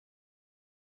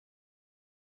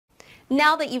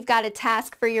Now that you've got a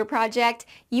task for your project,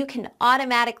 you can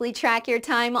automatically track your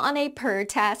time on a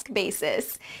per-task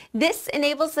basis. This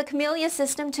enables the Khamelia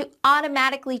system to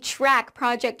automatically track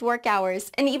project work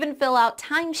hours and even fill out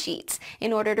timesheets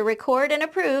in order to record and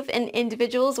approve an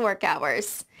individual's work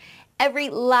hours. Every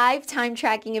live time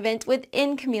tracking event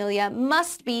within Khamelia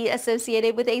must be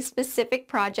associated with a specific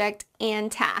project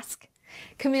and task.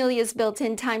 Khamelia's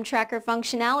built-in time tracker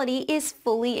functionality is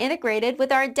fully integrated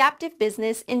with our adaptive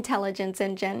business intelligence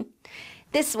engine.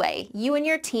 This way, you and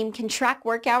your team can track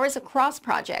work hours across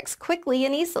projects quickly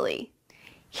and easily.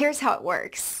 Here's how it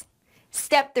works.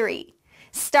 Step 3.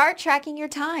 Start tracking your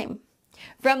time.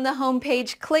 From the home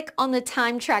page, click on the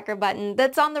Time Tracker button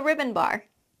that's on the ribbon bar.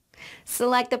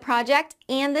 Select the project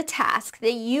and the task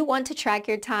that you want to track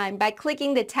your time by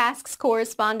clicking the task's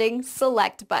corresponding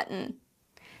Select button.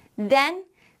 Then,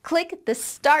 click the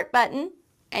Start button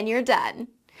and you're done.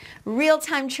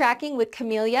 Real-time tracking with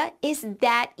Khamelia is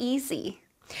that easy.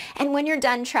 And when you're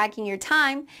done tracking your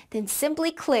time, then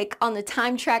simply click on the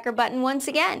Time Tracker button once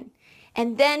again,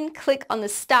 and then click on the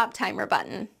Stop Timer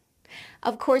button.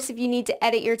 Of course, if you need to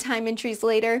edit your time entries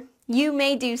later, you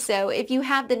may do so if you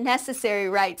have the necessary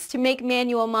rights to make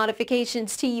manual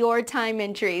modifications to your time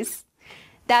entries.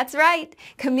 That's right,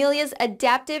 Khamelia's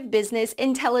adaptive business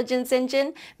intelligence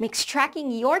engine makes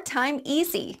tracking your time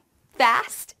easy,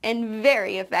 fast, and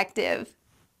very effective.